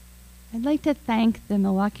broadside. I'd like to thank the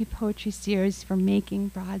Milwaukie Poetry Series for making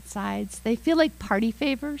broadsides. They feel like party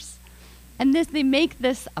favors, and they make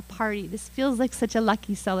this a party. This feels like such a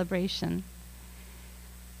lucky celebration.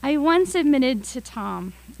 I once admitted to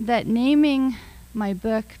Tom that naming my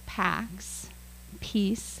book Pax,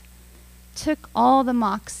 Peace, took all the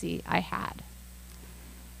moxie I had.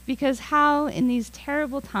 Because how in these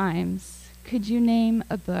terrible times could you name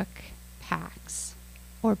a book Pax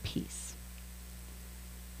or Peace?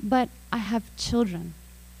 But I have children.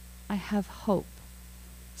 I have hope.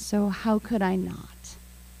 So how could I not?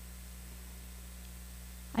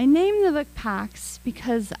 I named the book Pax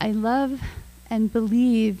because I love and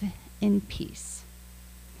believe in peace.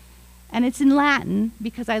 And it's in Latin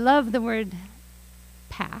because I love the word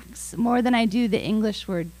pax more than I do the English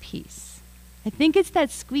word peace. I think it's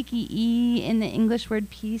that squeaky E in the English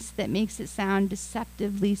word peace that makes it sound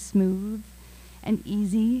deceptively smooth and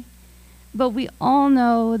easy. But we all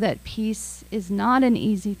know that peace is not an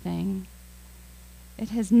easy thing. It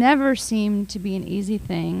has never seemed to be an easy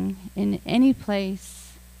thing in any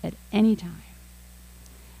place at any time.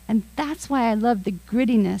 And that's why I love the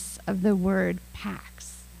grittiness of the word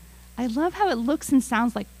pax. I love how it looks and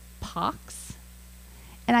sounds like pox.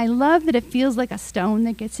 And I love that it feels like a stone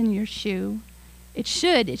that gets in your shoe. It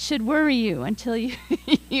should worry you until you,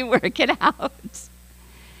 you work it out.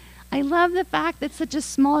 I love the fact that such a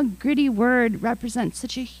small, gritty word represents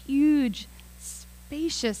such a huge,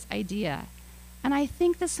 spacious idea. And I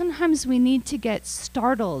think that sometimes we need to get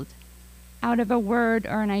startled out of a word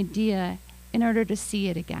or an idea in order to see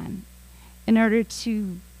it again, in order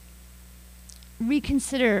to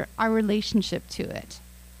reconsider our relationship to it.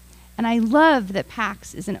 And I love that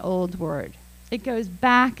Pax is an old word. It goes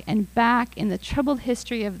back and back in the troubled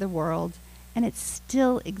history of the world, and it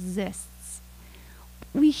still exists.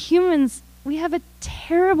 We humans, we have a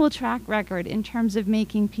terrible track record in terms of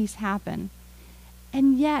making peace happen.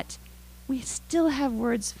 And yet, we still have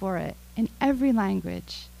words for it in every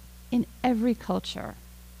language, in every culture.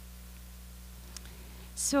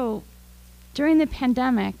 So, during the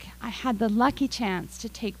pandemic, I had the lucky chance to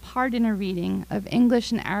take part in a reading of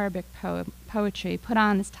English and Arabic poetry put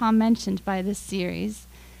on, as Tom mentioned, by this series,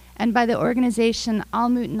 and by the organization Al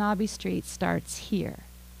Mutanabi Street Starts Here.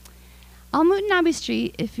 Al Mutanabi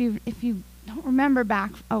Street, if you don't remember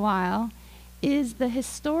back a while, is the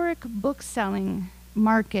historic book-selling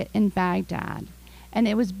market in Baghdad. And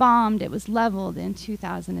it was bombed, it was leveled in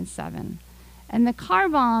 2007. And the car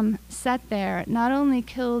bomb set there not only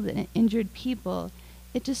killed and injured people,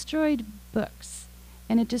 it destroyed books.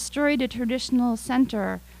 And it destroyed a traditional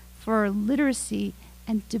center for literacy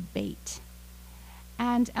and debate.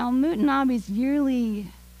 And Al Mutanabi's yearly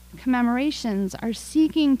commemorations are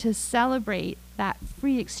seeking to celebrate that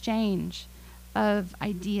free exchange of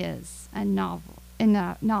ideas and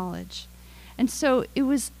knowledge. And so it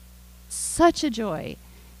was such a joy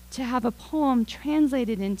to have a poem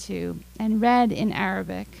translated into and read in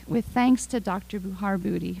Arabic, with thanks to Dr. Buhar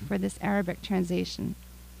Budi for this Arabic translation.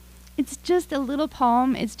 It's just a little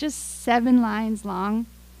poem. It's just 7 lines long.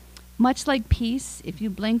 Much like peace, if you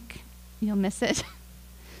blink, you'll miss it.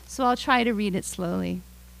 So I'll try to read it slowly.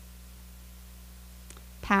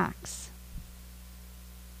 Pax.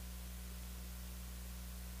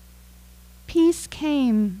 Peace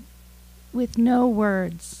came with no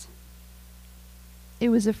words. It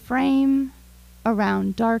was a frame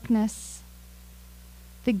around darkness,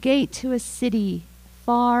 the gate to a city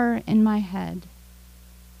far in my head.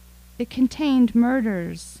 It contained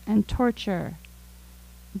murders and torture,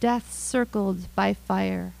 death circled by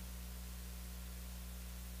fire.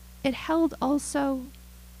 It held also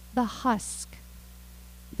the husk,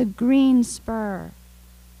 the green spur,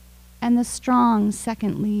 and the strong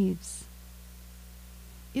second leaves.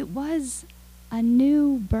 It was a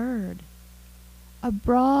new bird, a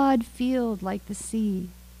broad field like the sea.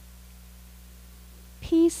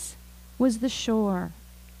 Peace was the shore.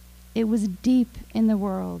 It was deep in the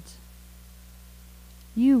world.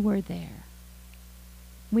 You were there.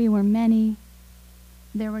 We were many.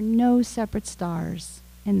 There were no separate stars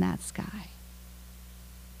in that sky.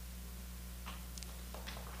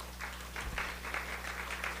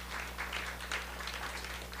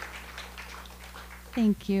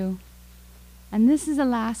 Thank you. And this is a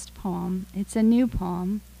last poem. It's a new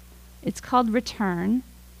poem. It's called Return.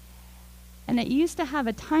 And it used to have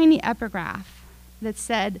a tiny epigraph that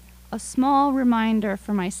said, "A small reminder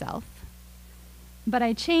for myself." But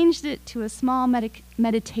I changed it to a small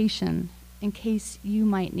meditation in case you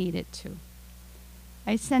might need it too.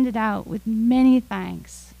 I send it out with many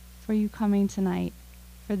thanks for you coming tonight,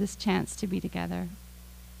 for this chance to be together.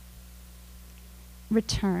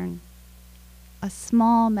 Return, a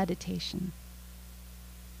small meditation.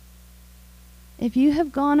 If you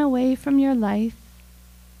have gone away from your life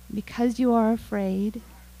because you are afraid,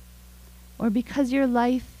 or because your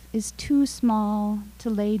life is too small to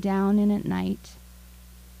lay down in at night,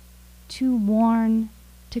 too worn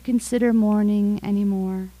to consider mourning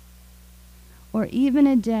anymore, or even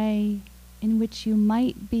a day in which you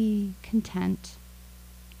might be content,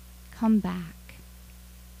 come back.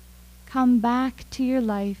 Come back to your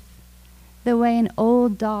life the way an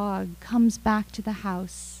old dog comes back to the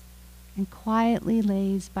house and quietly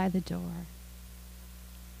lays by the door.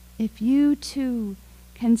 If you too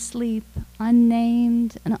can sleep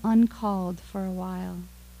unnamed and uncalled for a while,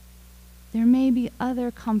 there may be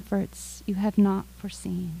other comforts you have not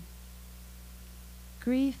foreseen.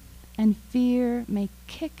 Grief and fear may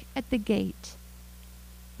kick at the gate,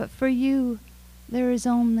 but for you there is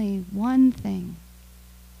only one thing.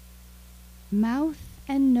 Mouth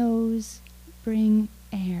and nose bring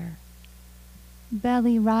air.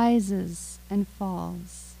 Belly rises and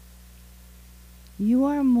falls. You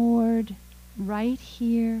are moored right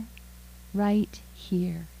here, right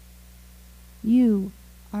here. You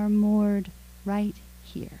are moored right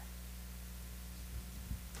here.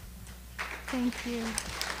 Thank you.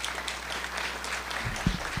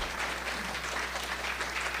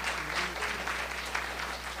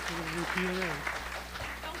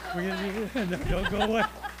 We're gonna repeat it. No, don't go away.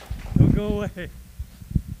 Don't go away.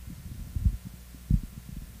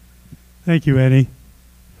 Thank you, Annie,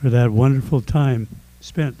 for that wonderful time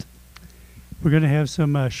spent. We're going to have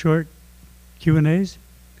some short Q&As,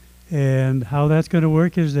 and how that's going to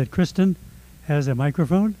work is that Kristen has a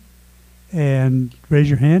microphone, and raise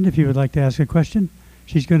your hand if you would like to ask a question.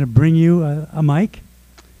 She's going to bring you a mic,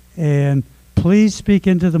 and please speak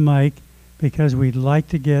into the mic because we'd like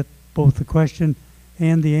to get both the question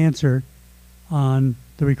and the answer on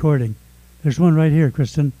the recording. There's one right here,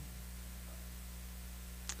 Kristen.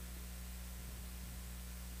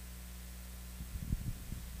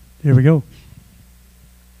 Here we go.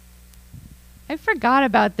 I forgot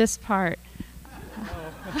about this part.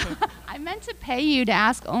 I meant to pay you to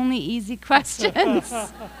ask only easy questions.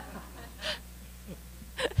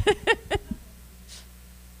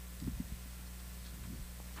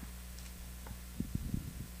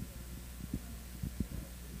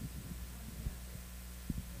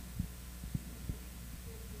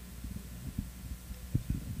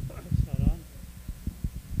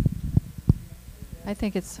 I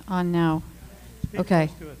think it's on now. Okay.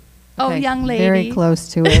 Oh, Okay, young lady. Very close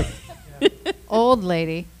to it. Old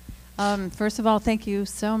lady. First of all, thank you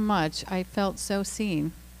so much. I felt so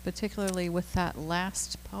seen, particularly with that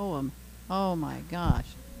last poem. Oh my gosh.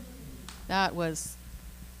 That was,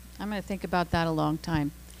 I'm going to think about that a long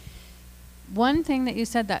time. One thing that you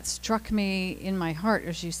said that struck me in my heart,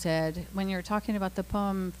 as you said, when you were talking about the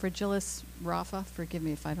poem Fragilis Rapha, forgive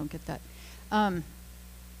me if I don't get that,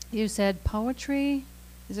 you said poetry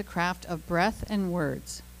is a craft of breath and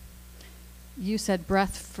words. You said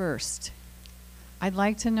breath first. I'd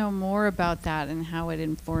like to know more about that and how it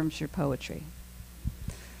informs your poetry.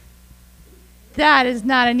 That is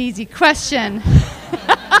not an easy question.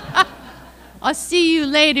 I'll see you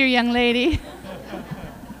later, young lady.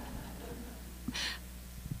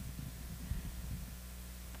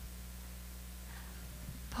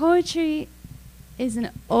 Poetry is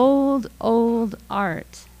an old, old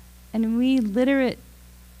art, and we literate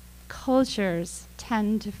cultures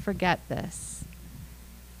tend to forget this.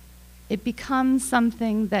 It becomes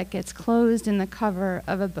something that gets closed in the cover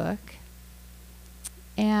of a book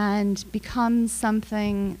and becomes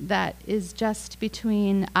something that is just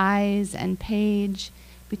between eyes and page,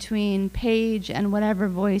 between page and whatever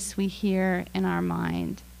voice we hear in our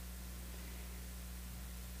mind.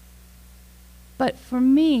 But for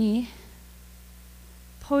me,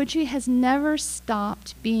 poetry has never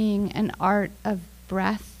stopped being an art of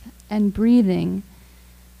breath and breathing,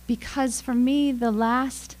 because for me, the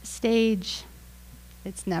last stage,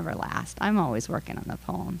 it's never last. I'm always working on the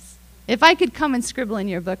poems. If I could come and scribble in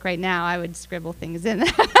your book right now, I would scribble things in.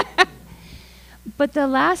 But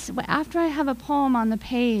after I have a poem on the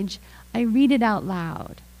page, I read it out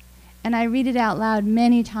loud. And I read it out loud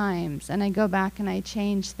many times, and I go back and I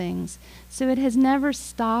change things. So it has never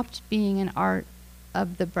stopped being an art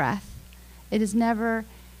of the breath. It has never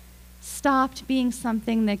stopped being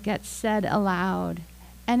something that gets said aloud.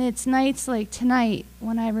 And it's nights like tonight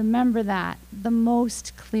when I remember that the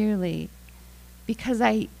most clearly, because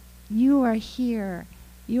you are here,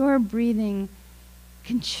 your breathing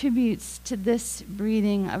contributes to this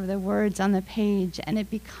breathing of the words on the page, and it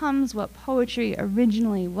becomes what poetry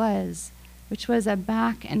originally was, which was a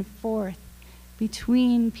back and forth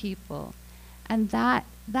between people. And that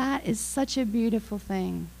is such a beautiful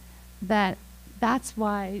thing, that's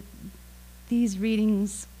why these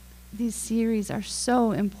readings, these series are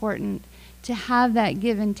so important, to have that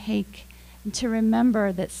give and take, and to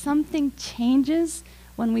remember that something changes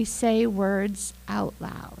when we say words out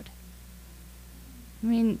loud. I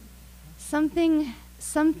mean, some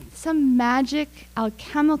magic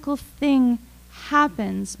alchemical thing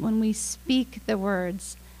happens when we speak the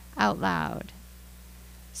words out loud.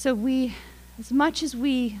 So as much as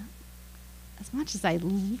I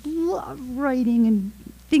love writing and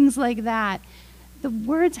things like that, the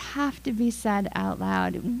words have to be said out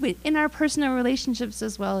loud in our personal relationships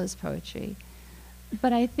as well as poetry.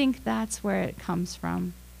 But I think that's where it comes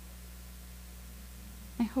from.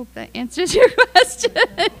 I hope that answers your question.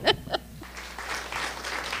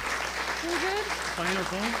 Final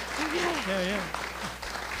poem? Okay. Yeah.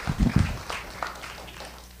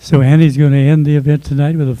 So Annie's going to end the event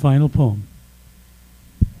tonight with a final poem.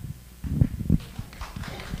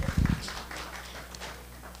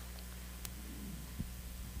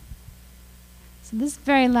 So this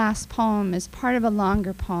very last poem is part of a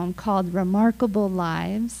longer poem called Remarkable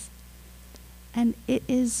Lives, and it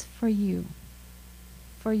is for you,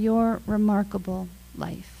 for your remarkable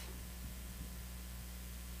life.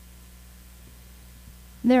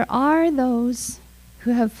 There are those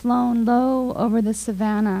who have flown low over the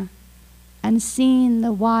savannah and seen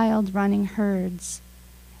the wild running herds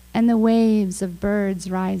and the waves of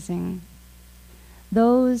birds rising.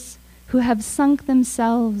 Those who have sunk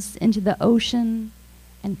themselves into the ocean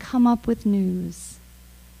and come up with news.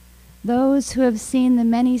 Those who have seen the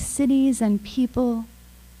many cities and people,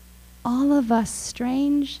 all of us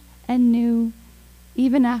strange and new,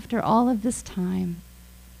 even after all of this time.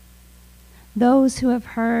 Those who have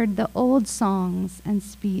heard the old songs and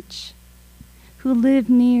speech, who live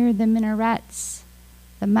near the minarets,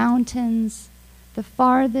 the mountains, the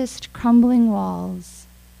farthest crumbling walls,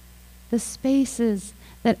 the spaces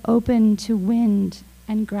that open to wind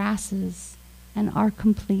and grasses and are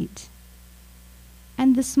complete.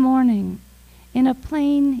 And this morning, in a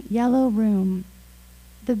plain yellow room,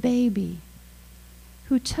 the baby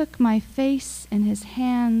who took my face in his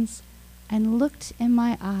hands and looked in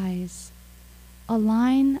my eyes, a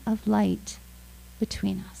line of light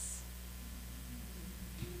between us.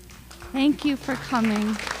 Thank you for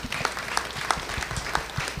coming.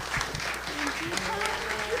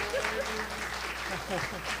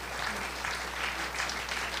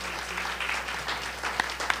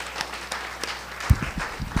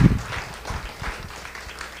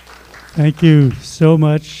 Thank you so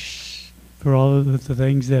much for all of the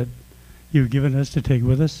things that you've given us to take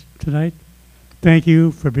with us tonight. Thank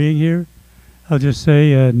you for being here. I'll just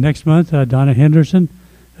say next month, Donna Henderson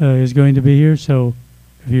is going to be here, so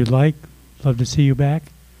if you'd like, love to see you back.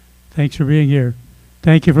 Thanks for being here.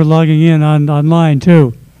 Thank you for logging in online,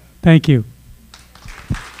 too. Thank you.